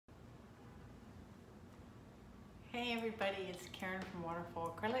Hey everybody, it's Karen from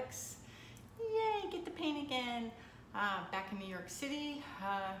Waterfall Acrylics. Yay, get to paint again. Back in New York City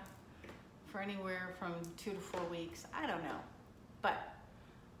for anywhere from 2 to 4 weeks. I don't know. But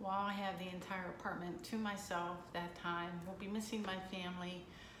while I have the entire apartment to myself that time, we'll be missing my family.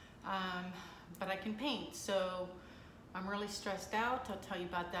 But I can paint, so I'm really stressed out. I'll tell you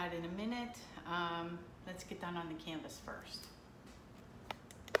about that in a minute. Let's get down on the canvas first.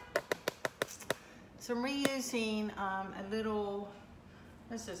 So I'm reusing a little,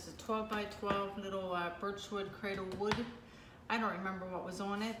 this is a 12 by 12 little birchwood cradle wood. I don't remember what was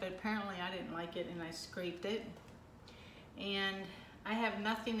on it, but apparently I didn't like it and I scraped it. And I have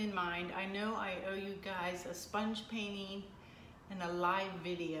nothing in mind. I know I owe you guys a sponge painting and a live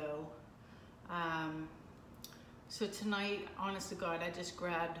video. So tonight, honest to God, I just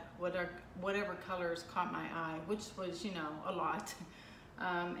grabbed whatever colors caught my eye, which was, you know, a lot.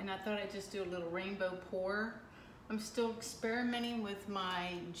 And I thought I'd just do a little rainbow pour. I'm still experimenting with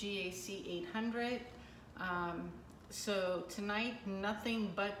my GAC800. So tonight,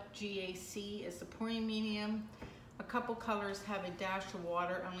 nothing but GAC is the pouring medium. A couple colors have a dash of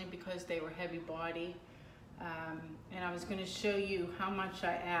water only because they were heavy body. And I was gonna show you how much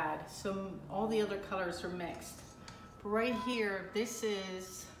I add. So all the other colors are mixed. But right here, this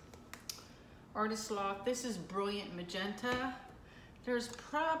is Artist Loft. This is Brilliant Magenta. There's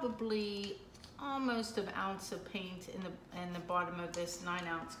probably almost an ounce of paint in the bottom of this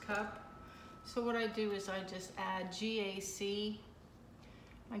 9-ounce cup. So what I do is I just add GAC.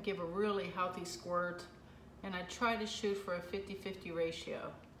 I give a really healthy squirt, and I try to shoot for a 50-50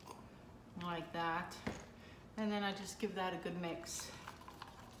 ratio, like that. And then I just give that a good mix.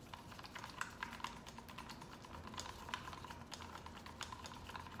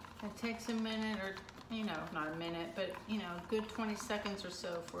 It takes a minute, or you know, not a minute, but you know, a good 20 seconds or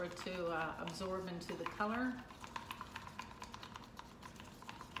so for it to absorb into the color.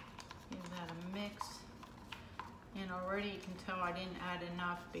 Give that a mix. And already you can tell I didn't add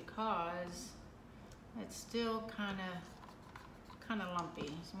enough because it's still kind of lumpy.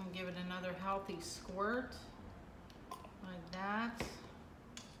 So I'm gonna give it another healthy squirt like that.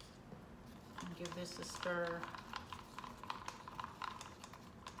 And give this a stir.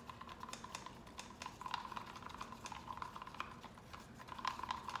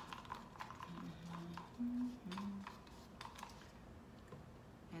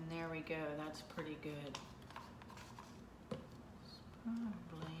 There we go, that's pretty good.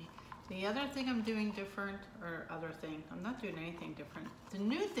 Probably. The other thing I'm doing different, or other thing, I'm not doing anything different. The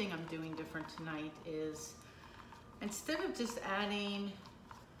new thing I'm doing different tonight is, instead of just adding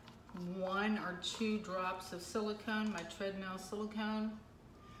 1 or 2 drops of silicone, my treadmill silicone,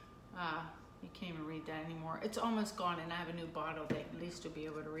 you can't even read that anymore. It's almost gone and I have a new bottle that at least you'll be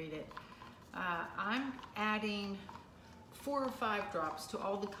able to read it. I'm adding 4 or 5 drops to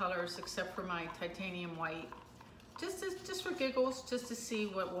all the colors except for my titanium white, just for giggles, just to see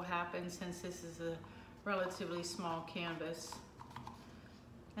what will happen since this is a relatively small canvas.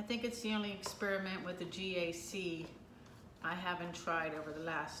 I think it's the only experiment with the GAC I haven't tried over the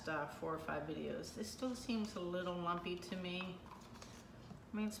last 4 or 5 videos. This still seems a little lumpy to me.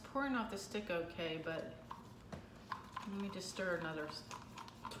 I mean, it's pouring off the stick okay, but let me just stir another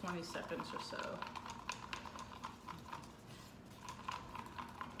 20 seconds or so.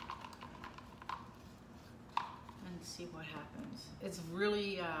 See what happens. It's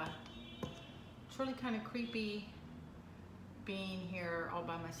really kind of creepy being here all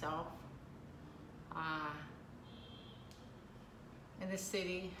by myself in the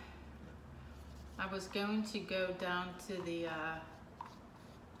city. I was going to go down to the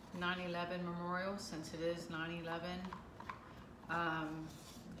 9/11 memorial since it is 9/11,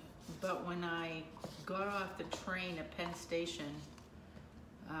 but when I got off the train at Penn Station,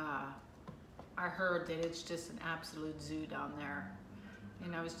 I heard that it's just an absolute zoo down there,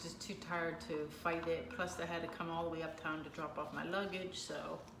 and I was just too tired to fight it. Plus I had to come all the way uptown to drop off my luggage.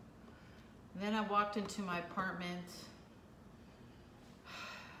 So and then I walked into my apartment,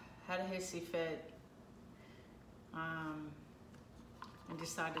 had a hissy fit, and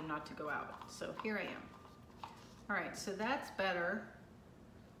decided not to go out. So here I am. All right, so that's better.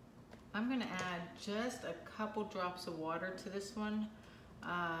 I'm gonna add just a couple drops of water to this one.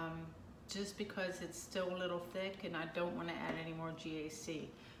 Just because it's still a little thick and I don't want to add any more GAC.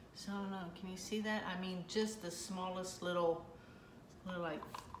 So I don't know, can you see that? I mean, just the smallest little like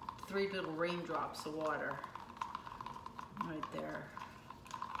 3 little raindrops of water right there.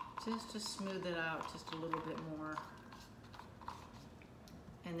 Just to smooth it out just a little bit more.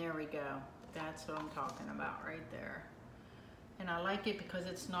 And there we go. That's what I'm talking about right there. And I like it because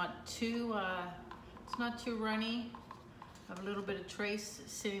it's not too It's not too runny. I have a little bit of trace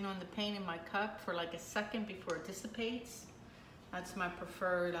sitting on the paint in my cup for like a second before it dissipates. That's my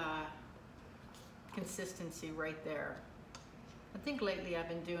preferred consistency right there. I think lately I've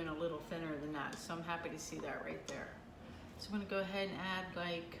been doing a little thinner than that, so I'm happy to see that right there. So I'm gonna go ahead and add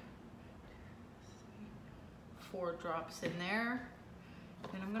like 4 drops in there.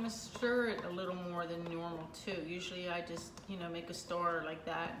 And I'm gonna stir it a little more than normal too. Usually I just, you know, make a star like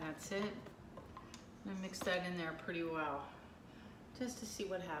that and that's it. And I mix that in there pretty well, just to see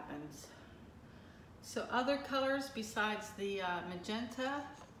what happens. So other colors besides the magenta,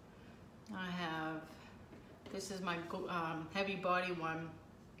 I have, this is my heavy body one.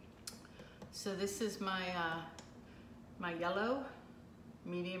 So this is my my yellow,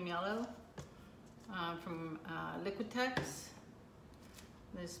 medium yellow from Liquitex.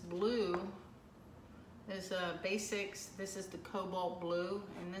 This blue is basics. This is the cobalt blue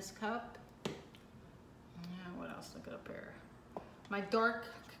in this cup. What else? Look it up here. My dark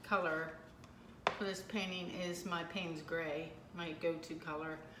color for this painting is my Payne's Gray, my go-to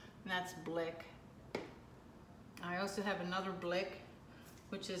color, and that's Blick. I also have another Blick,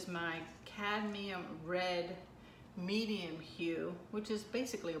 which is my cadmium red medium hue, which is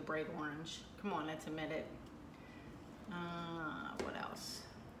basically a bright orange. Come on, let's admit it. What else?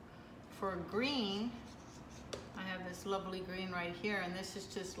 For green, I have this lovely green right here, and this is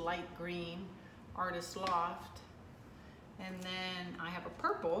just light green, Artist Loft. And then I have a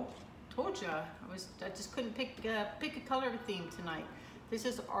purple. Told you, I just couldn't pick a color theme tonight. This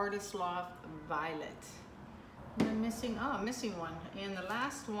is Artist Loft Violet. And I'm missing, I'm missing one. And the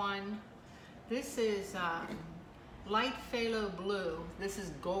last one, this is light phthalo blue. This is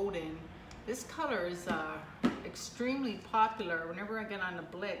golden. This color is extremely popular. Whenever I get on the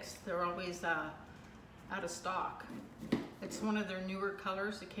Blicks, they're always out of stock. It's one of their newer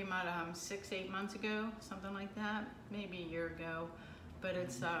colors. It came out 6-8 months ago, something like that, maybe a year ago. But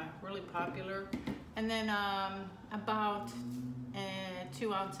it's really popular. And then about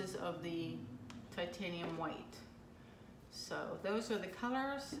 2 ounces of the titanium white. So those are the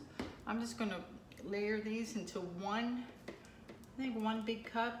colors. I'm just gonna layer these into one, I think one big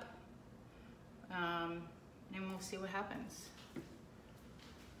cup. And we'll see what happens.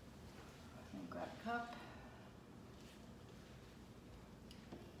 I'll grab a cup.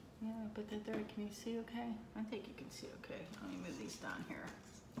 Yeah, put that there. Can you see okay? I think you can see okay. Let me move these down here.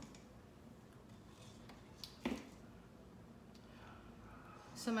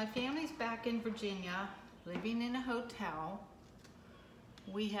 So my family's back in Virginia, living in a hotel.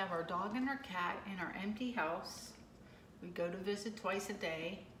 We have our dog and our cat in our empty house. We go to visit twice a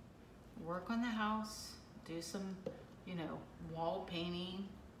day, work on the house, do some, you know, wall painting,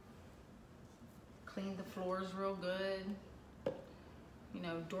 clean the floors real good, you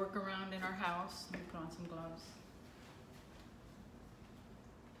know, dork around in our house. Let me put on some gloves.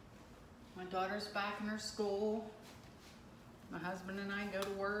 My daughter's back in her school. My husband and I go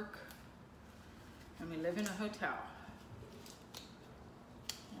to work, and we live in a hotel.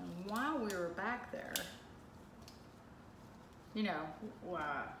 And while we were back there, you know,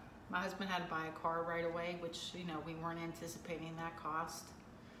 my husband had to buy a car right away, which, you know, we weren't anticipating that cost.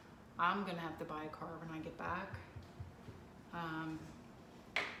 I'm gonna have to buy a car when I get back.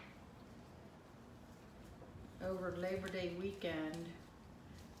 Over Labor Day weekend,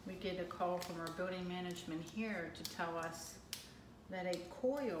 we get a call from our building management here to tell us that a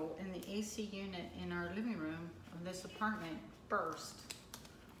coil in the AC unit in our living room of this apartment burst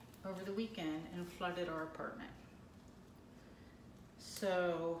over the weekend and flooded our apartment.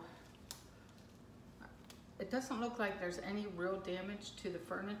 So it doesn't look like there's any real damage to the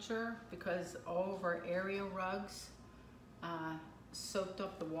furniture because all of our area rugs soaked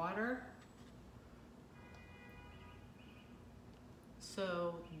up the water.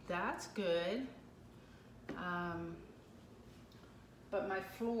 So that's good. But my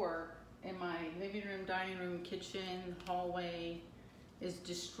floor in my living room, dining room, kitchen, hallway is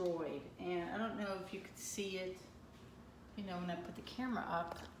destroyed. And I don't know if you could see it, you know, when I put the camera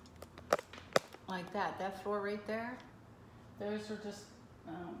up like that. That floor right there, those are just,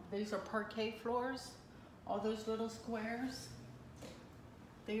 these are parquet floors. All those little squares,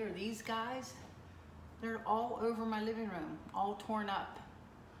 they are these guys. They're all over my living room, all torn up.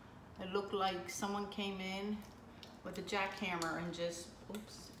 It looked like someone came in with a jackhammer and just,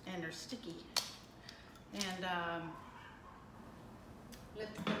 oops, and they're sticky. And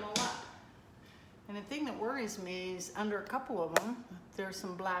lifted them all up. And the thing that worries me is under a couple of them, there's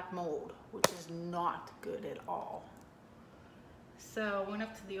some black mold, which is not good at all. So I went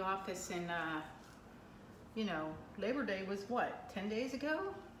up to the office and, you know, Labor Day was what, 10 days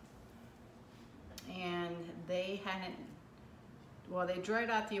ago? and they hadn't, well, they dried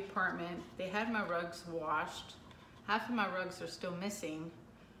out the apartment. They had my rugs washed. Half of my rugs are still missing.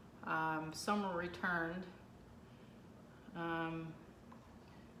 Some were returned.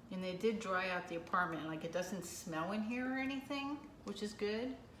 And they did dry out the apartment. Like, it doesn't smell in here or anything, which is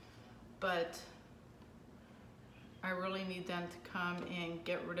good. But I really need them to come and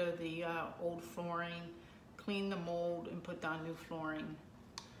get rid of the old flooring, clean the mold, and put down new flooring.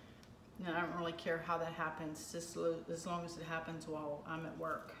 And I don't really care how that happens, just as long as it happens while I'm at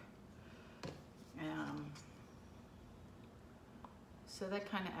work. So that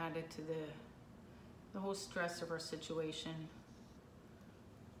kind of added to the whole stress of our situation.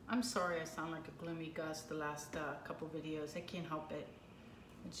 I'm sorry I sound like a gloomy Gus the last couple videos. I can't help it.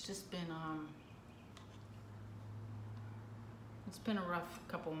 It's just been it's been a rough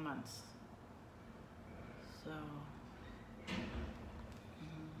couple months. So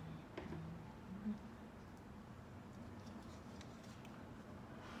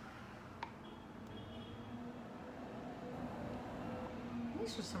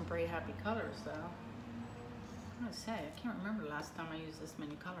these are some bright, happy colors, though. I'm gonna say, I can't remember the last time I used this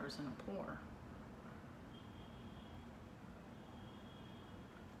many colors in a pour.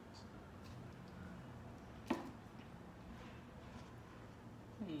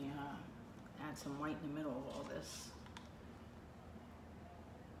 Let me add some white in the middle of all this.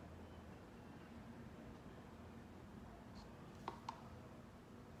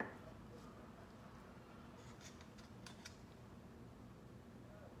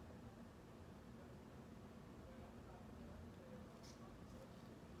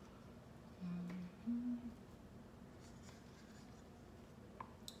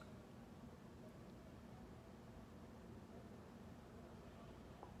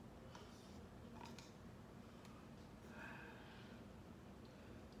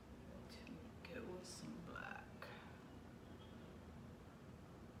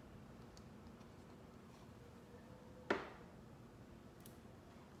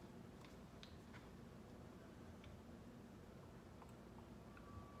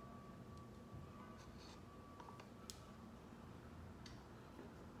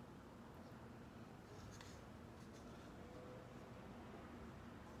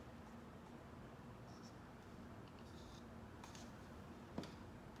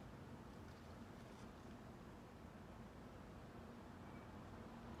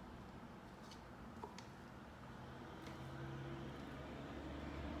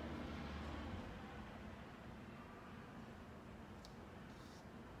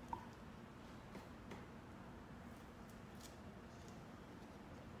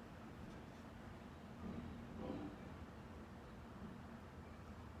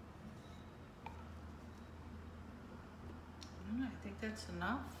 I think that's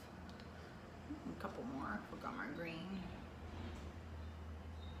enough. A couple more. I forgot my green.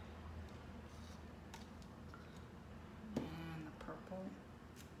 And the purple.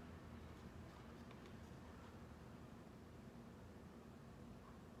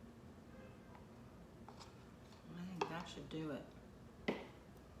 I think that should do it.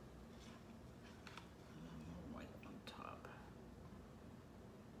 White on top.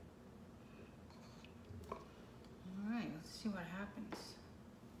 All right, let's see what happens.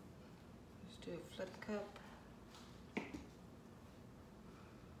 Let's do a flip cup.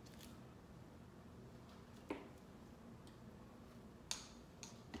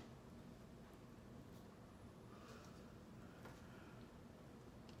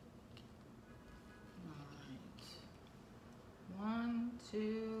 All right. 1,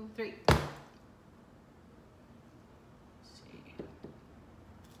 2, 3. Let's see.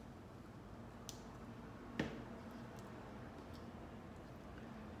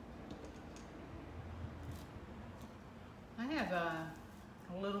 I have a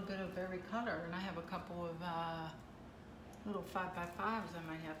little bit of every color, and I have a couple of little 5x5s. I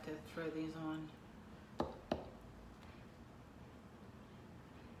might have to throw these on.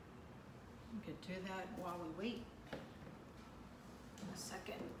 We could do that while we wait. In a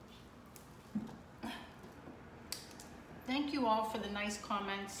second. Thank you all for the nice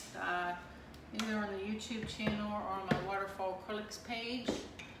comments, either on the YouTube channel or on my Waterfall Acrylics page.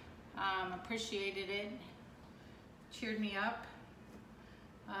 Appreciated it. Cheered me up.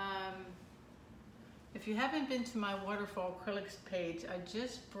 If you haven't been to my Waterfall Acrylics page, I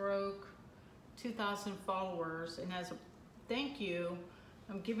just broke 2,000 followers, and as a thank you,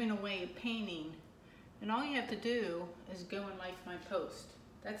 I'm giving away a painting. And all you have to do is go and like my post.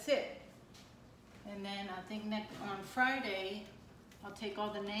 That's it. And then I think on Friday, I'll take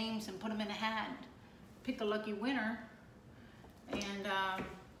all the names and put them in a hat, pick a lucky winner, and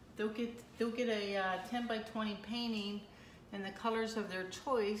they'll get a 10 by 20 painting in the colors of their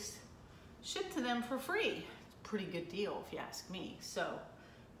choice shipped to them for free. It's a pretty good deal if you ask me. So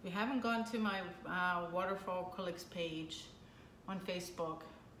if you haven't gone to my waterfall acrylics page on Facebook,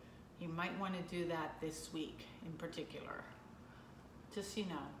 you might want to do that this week in particular. Just, you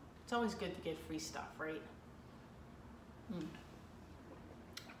know, it's always good to get free stuff, right?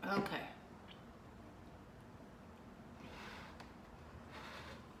 Okay.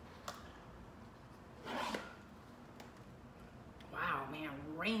 Wow, man,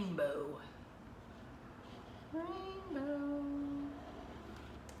 rainbow. Rainbow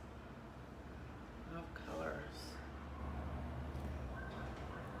of colors.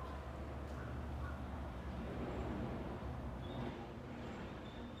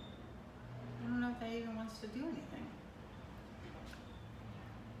 I don't know if that even wants to do anything.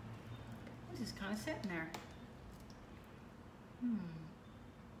 It's just kind of sitting there.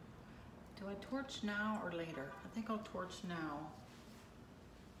 Do I torch now or later? I think I'll torch now.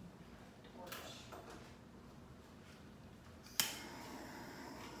 Torch.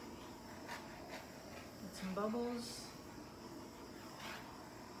 Get some bubbles.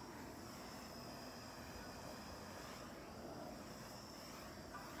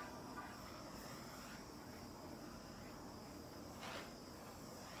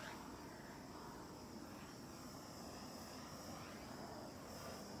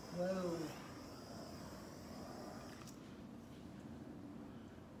 Whoa.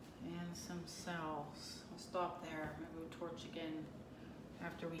 And some cells. I'll stop there. Maybe we'll torch again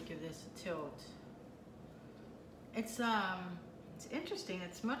after we give this a tilt. It's interesting.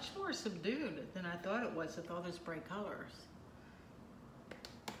 It's much more subdued than I thought it was with all those bright colors.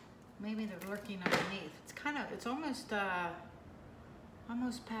 Maybe they're lurking underneath. It's kind of, it's almost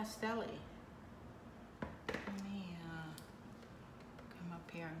pastel-y.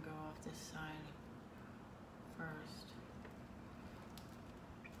 Here and go off this side first.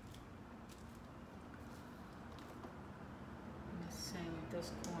 And the same with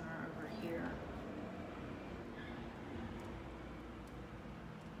this corner over here.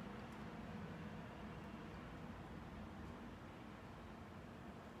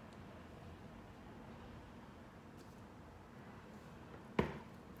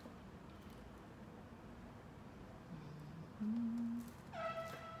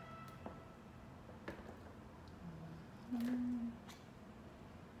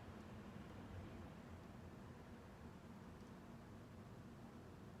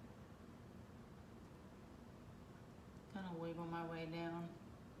 Kind of wiggle my way down.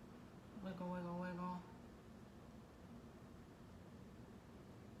 Wiggle, wiggle, wiggle.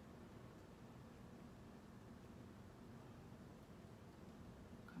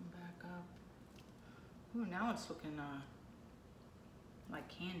 Come back up. Ooh, now it's looking like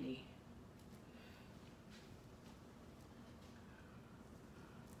candy.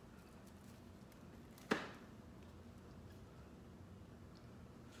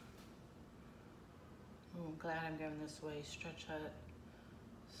 I'm glad I'm going this way. Stretch out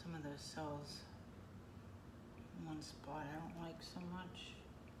some of those cells in one spot I don't like so much.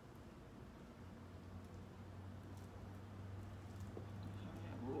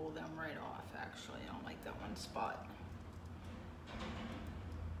 I'm gonna rule them right off, actually. I don't like that one spot.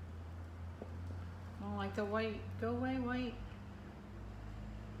 I don't like the white. Go away, white.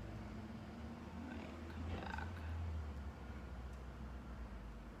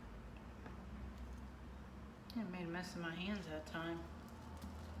 I made a mess of my hands that time.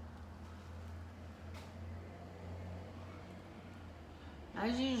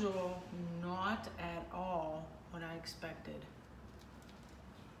 As usual, not at all what I expected.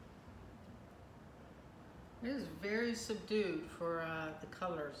 It is very subdued for the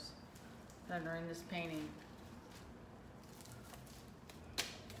colors that are in this painting.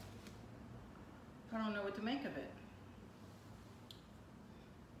 I don't know what to make of it.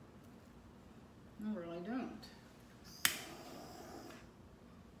 I really don't.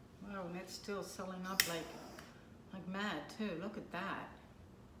 Wow, and it's still selling up like mad too. Look at that.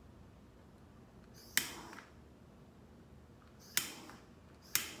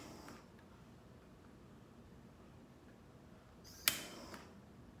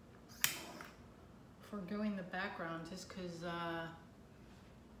 Forgoing the background just because I'm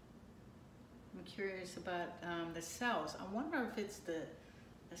curious about the cells. I wonder if it's the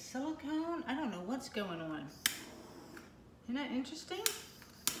silicone. I don't know what's going on. Isn't that interesting?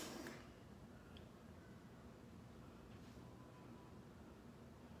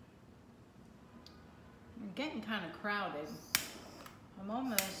 I'm getting kind of crowded. I'm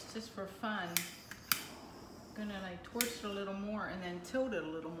almost, just for fun, I'm gonna like torch it a little more and then tilt it a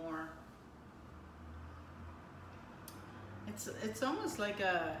little more. It's almost like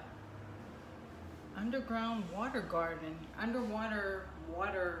a underground water garden, underwater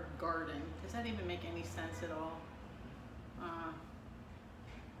water garden. Does that even make any sense at all?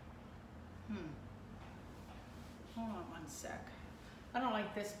 Hold on one sec. I don't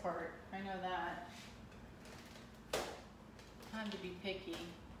like this part. I know that. Time to be picky.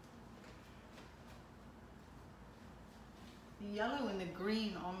 The yellow and the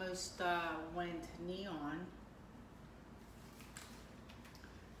green almost went neon.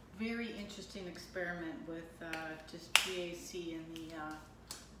 Very interesting experiment with just GAC and the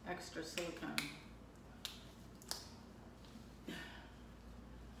extra silicone.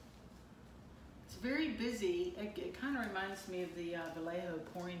 It's very busy. It kind of reminds me of the Vallejo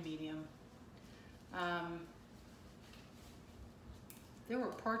pouring medium. There were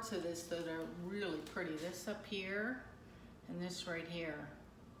parts of this that are really pretty. This up here and this right here.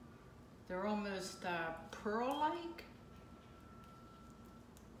 They're almost pearl-like.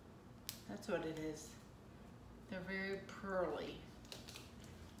 That's what it is. They're very pearly.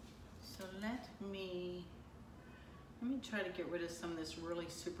 So let me try to get rid of some of this really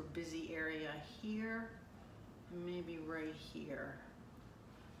super busy area here, and maybe right here.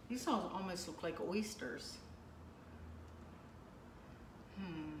 These all almost look like oysters.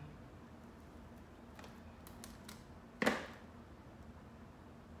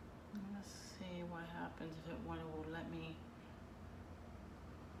 Let's see what happens if it will let me.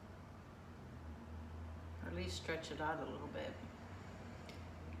 At least stretch it out a little bit.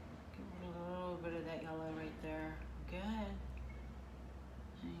 Give it a little bit of that yellow right there. Good.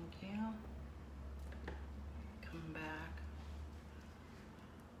 Thank you. Come back.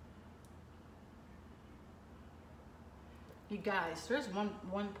 You guys, there's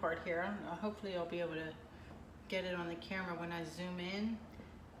one part here. I don't know, hopefully I'll be able to get it on the camera when I zoom in.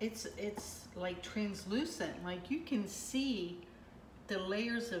 It's like translucent. Like you can see the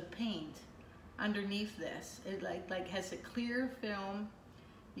layers of paint underneath this. It like has a clear film.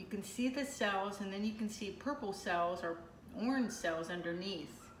 You can see the cells, and then you can see purple cells or orange cells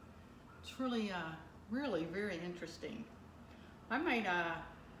underneath. It's really really very interesting. I might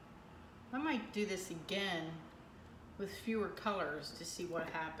do this again with fewer colors to see what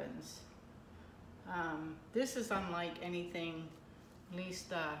happens. This is unlike anything, at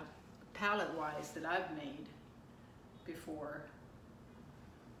least palette wise, that I've made before.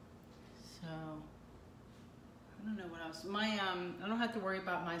 So, I don't know what else. I don't have to worry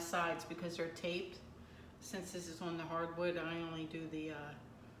about my sides because they're taped. Since this is on the hardwood, I only do the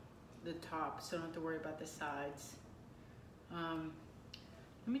top, so I don't have to worry about the sides.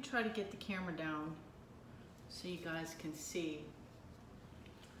 Let me try to get the camera down so you guys can see.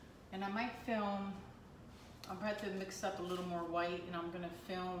 And I might film, I'm going to have to mix up a little more white, and I'm going to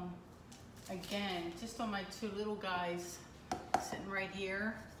film again, just on my two little guys sitting right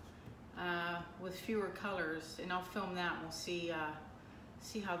here. With fewer colors, and I'll film that and we'll see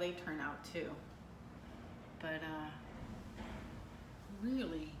how they turn out too. But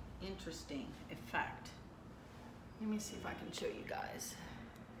really interesting effect. Let me see if I can show you guys.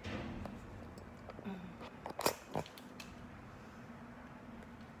 Get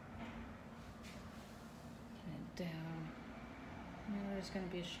it down. Now there's going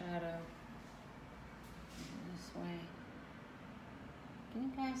to be a shadow this way. Can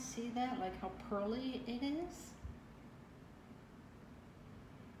you guys see that? Like how pearly it is?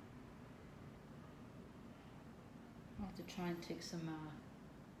 I'll have to try and take some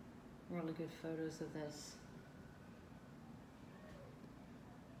really good photos of this.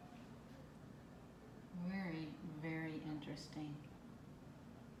 Very, very interesting.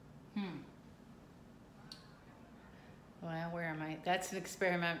 Well, where am I? That's an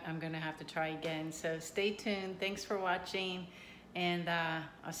experiment I'm going to have to try again. So stay tuned. Thanks for watching. And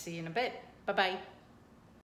I'll see you in a bit. Bye-bye.